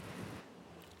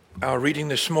Our reading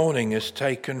this morning is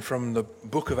taken from the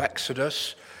book of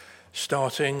Exodus,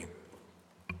 starting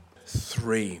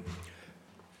 3.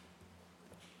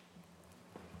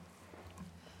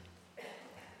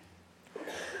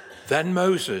 Then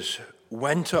Moses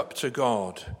went up to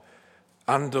God,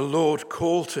 and the Lord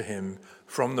called to him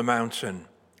from the mountain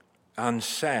and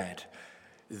said,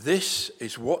 "This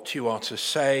is what you are to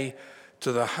say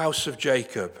to the house of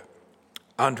Jacob,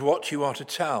 and what you are to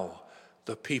tell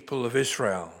the people of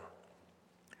Israel.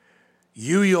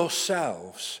 You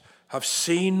yourselves have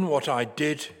seen what I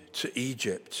did to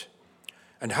Egypt,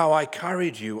 and how I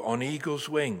carried you on eagle's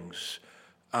wings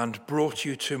and brought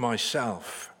you to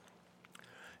myself.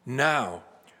 Now,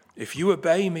 if you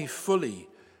obey me fully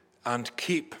and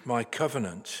keep my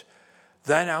covenant,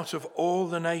 then out of all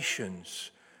the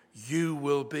nations you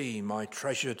will be my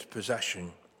treasured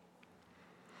possession.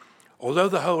 Although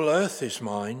the whole earth is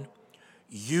mine,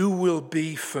 you will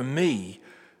be for me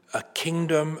a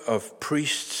kingdom of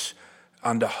priests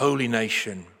and a holy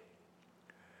nation.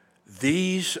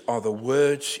 These are the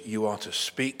words you are to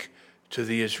speak to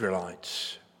the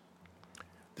Israelites."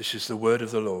 This is the word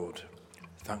of the Lord.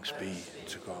 Thanks be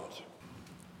to God.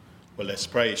 Well, let's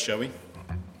pray, shall we?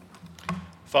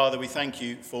 Father, we thank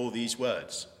you for these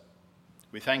words.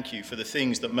 We thank you for the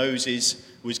things that Moses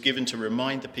was given to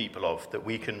remind the people of, that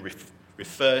we can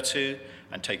refer to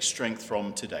and take strength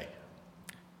from today.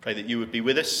 Pray that you would be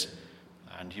with us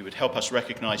and you would help us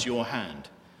recognize your hand,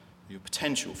 your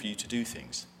potential for you to do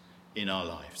things in our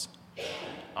lives.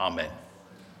 Amen.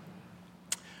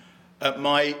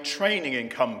 My training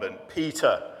incumbent,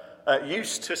 Peter,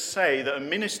 used to say that a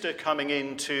minister coming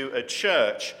into a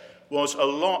church was a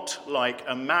lot like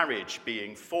a marriage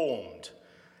being formed.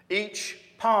 Each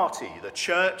party, the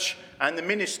church and the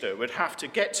minister, would have to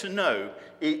get to know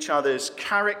each other's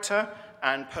character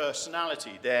and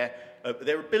personality, their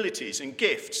abilities and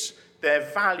gifts, their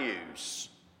values,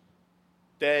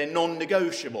 their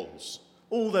non-negotiables,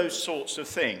 all those sorts of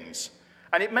things.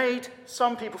 And it made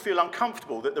some people feel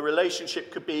uncomfortable that the relationship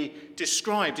could be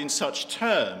described in such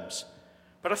terms.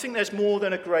 But I think there's more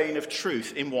than a grain of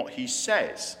truth in what he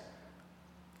says.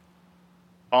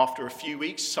 After a few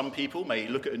weeks, some people may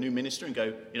look at a new minister and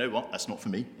go, "You know what, that's not for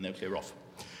me," and they'll clear off.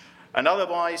 And other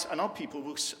people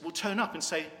will turn up and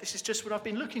say, "This is just what I've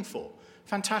been looking for.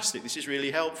 Fantastic, this is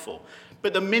really helpful."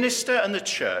 But the minister and the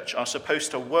church are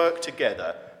supposed to work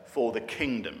together for the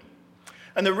kingdom.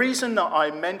 And the reason that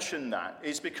I mention that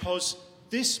is because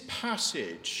this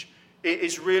passage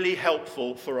is really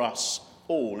helpful for us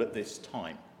all at this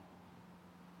time.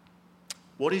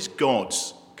 What is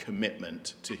God's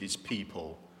commitment to his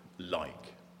people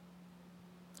like?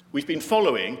 We've been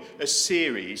following a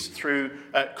series through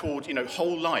called,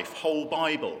 Whole Life, Whole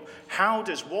Bible. How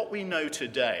does what we know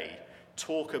today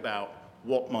talk about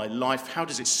what my life, how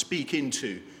does it speak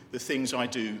into the things I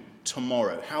do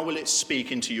tomorrow? How will it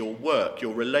speak into your work,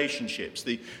 your relationships,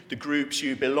 the groups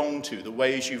you belong to, the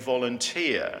ways you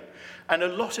volunteer? And a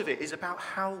lot of it is about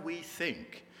how we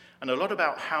think. And a lot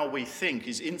about how we think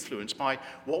is influenced by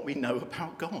what we know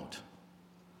about God.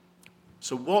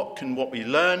 So what we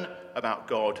learn about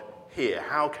God here?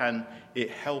 How can it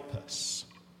help us?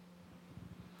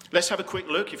 Let's have a quick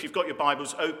look, if you've got your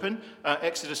Bibles open,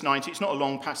 Exodus 90. It's not a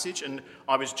long passage, and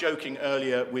I was joking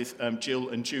earlier with Jill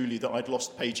and Julie that I'd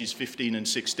lost pages 15 and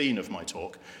 16 of my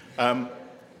talk.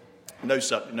 No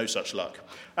such luck.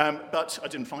 But I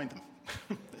didn't find them.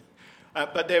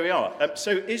 But there we are.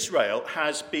 So Israel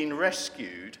has been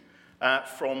rescued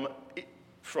from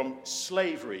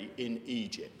slavery in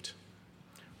Egypt.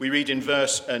 We read in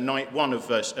verse 1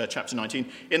 of chapter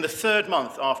 19, "In the 3rd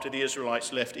month after the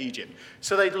Israelites left Egypt."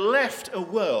 So they'd left a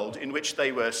world in which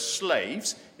they were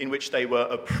slaves, in which they were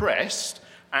oppressed,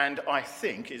 and I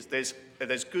think there's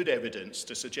good evidence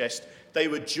to suggest they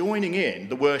were joining in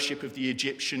the worship of the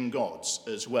Egyptian gods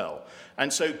as well.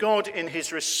 And so God, in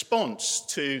his response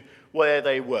to where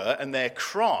they were and their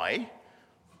cry,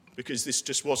 because this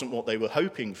just wasn't what they were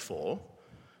hoping for,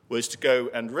 was to go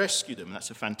and rescue them. That's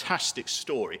a fantastic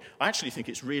story. I actually think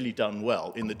it's really done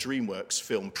well in the DreamWorks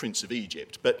film Prince of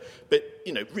Egypt, but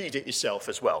read it yourself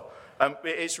as well.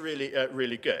 It is really,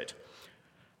 really good.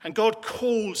 And God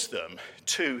calls them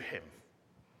to him,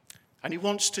 and he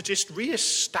wants to just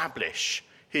re-establish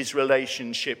his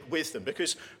relationship with them,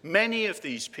 because many of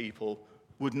these people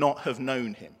would not have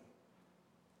known him.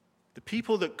 The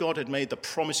people that God had made the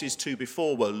promises to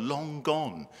before were long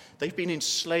gone. They've been in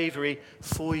slavery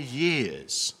for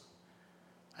years.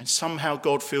 And somehow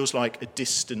God feels like a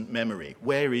distant memory.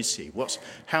 Where is he?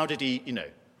 How did he,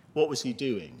 what was he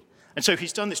doing? And so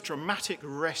he's done this dramatic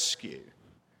rescue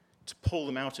to pull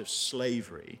them out of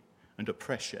slavery and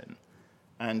oppression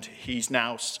and he's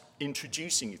now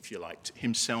introducing, if you like,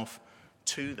 himself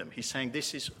to them. He's saying,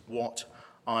 this is what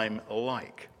I'm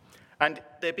like. And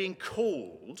they're being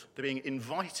called, they're being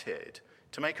invited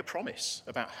to make a promise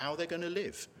about how they're going to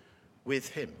live with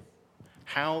him.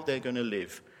 How they're going to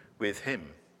live with him.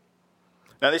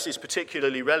 Now, this is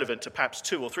particularly relevant to perhaps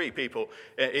 2 or 3 people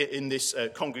in this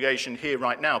congregation here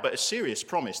right now, but a serious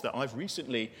promise that I've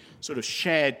recently sort of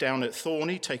shared down at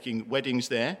Thorney, taking weddings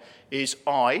there, is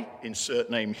I,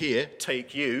 insert name here,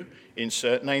 take you,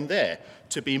 insert name there,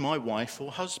 to be my wife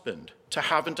or husband, to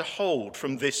have and to hold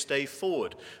from this day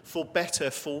forward, for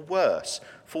better, for worse,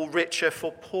 for richer,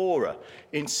 for poorer,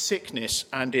 in sickness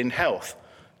and in health,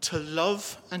 to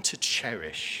love and to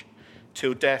cherish,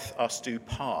 till death us do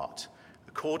part,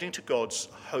 according to God's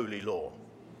holy law.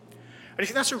 And I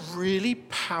think that's a really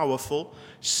powerful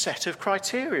set of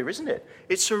criteria, isn't it?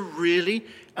 It's a really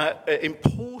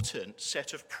important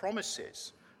set of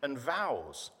promises and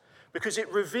vows, because it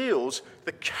reveals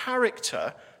the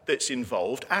character that's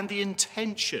involved and the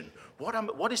intention.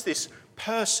 What is this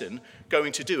person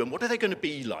going to do, and what are they going to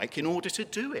be like in order to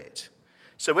do it?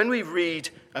 So when we read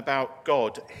about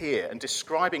God here and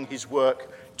describing his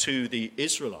work to the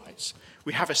Israelites,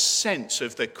 we have a sense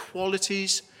of the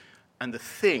qualities and the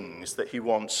things that he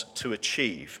wants to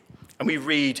achieve. And we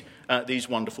read these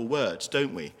wonderful words,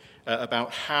 don't we,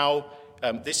 about how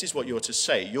this is what you're to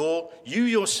say. You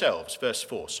yourselves, verse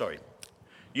 4,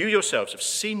 you yourselves have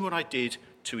seen what I did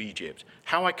to Egypt,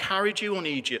 how I carried you on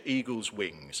eagle's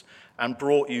wings and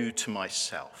brought you to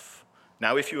myself.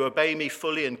 Now, if you obey me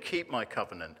fully and keep my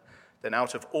covenant, then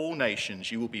out of all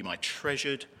nations you will be my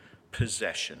treasured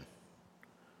possession.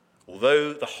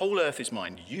 Although the whole earth is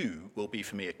mine, you will be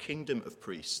for me a kingdom of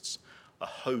priests, a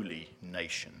holy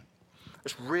nation.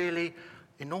 It's really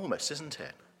enormous, isn't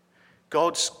it?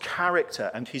 God's character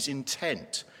and his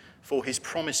intent for his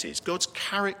promises. God's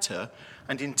character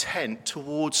and intent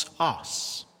towards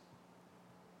us.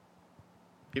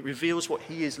 It reveals what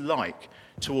he is like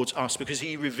towards us, because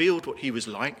he revealed what he was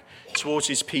like towards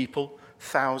his people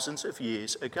thousands of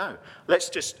years ago. Let's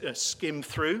just skim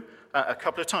through a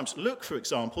couple of times. Look, for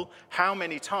example, how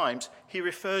many times he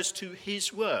refers to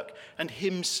his work and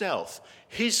himself,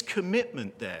 his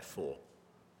commitment, therefore,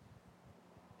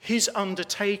 his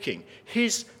undertaking,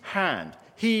 his hand,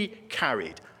 he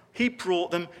carried. He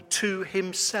brought them to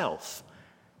himself.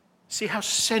 See how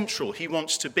central he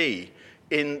wants to be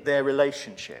in their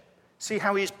relationship. See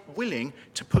how he's willing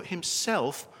to put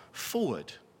himself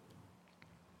forward.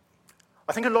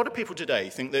 I think a lot of people today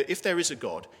think that if there is a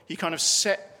God, he kind of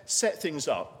set things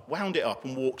up, wound it up,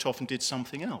 and walked off and did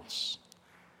something else.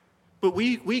 But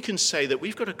we can say that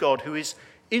we've got a God who is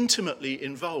intimately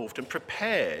involved and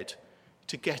prepared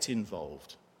to get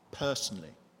involved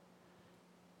personally.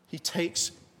 He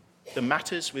takes the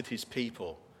matters with his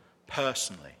people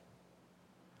personally.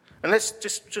 And let's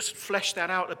just flesh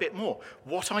that out a bit more.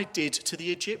 What I did to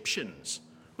the Egyptians.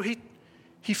 Well, he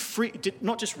did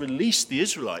not just release the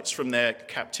Israelites from their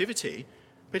captivity,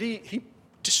 but he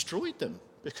destroyed them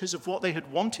because of what they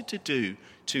had wanted to do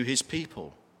to his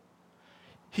people.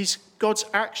 God's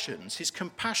actions, his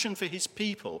compassion for his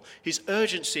people, his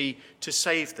urgency to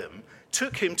save them,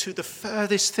 took him to the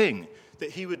furthest thing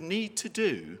that he would need to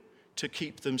do to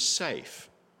keep them safe.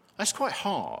 That's quite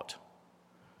hard.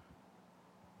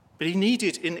 But he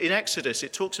needed, in Exodus,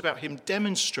 it talks about him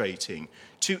demonstrating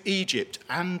to Egypt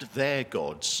and their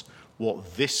gods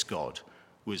what this God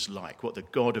was like, what the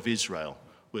God of Israel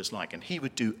was like. And he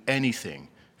would do anything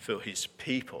for his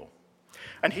people.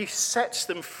 And he sets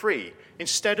them free.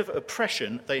 Instead of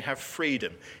oppression, they have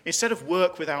freedom. Instead of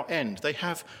work without end, they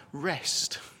have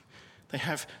rest. They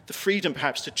have the freedom,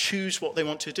 perhaps, to choose what they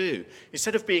want to do.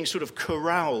 Instead of being sort of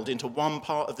corralled into one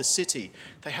part of the city,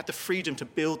 they had the freedom to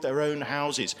build their own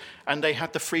houses, and they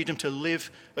had the freedom to live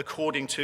according to